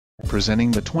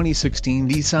presenting the 2016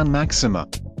 Nissan Maxima.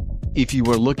 If you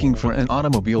are looking for an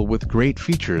automobile with great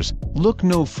features, look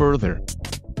no further.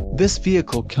 This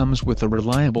vehicle comes with a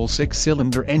reliable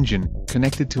 6-cylinder engine,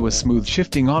 connected to a smooth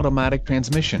shifting automatic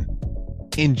transmission.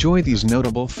 Enjoy these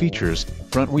notable features: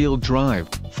 front-wheel drive,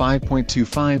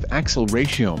 5.25 axle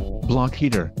ratio, block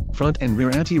heater, front and rear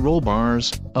anti-roll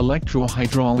bars,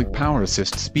 electro-hydraulic power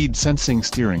assist, speed sensing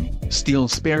steering, steel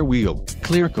spare wheel,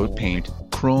 clear coat paint,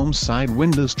 chrome side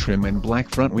windows trim and black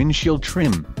front windshield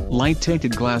trim, light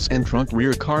tinted glass and trunk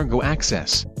rear cargo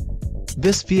access.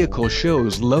 This vehicle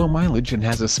shows low mileage and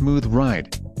has a smooth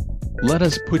ride. Let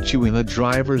us put you in the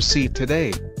driver's seat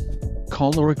today.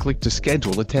 Call or click to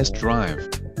schedule a test drive.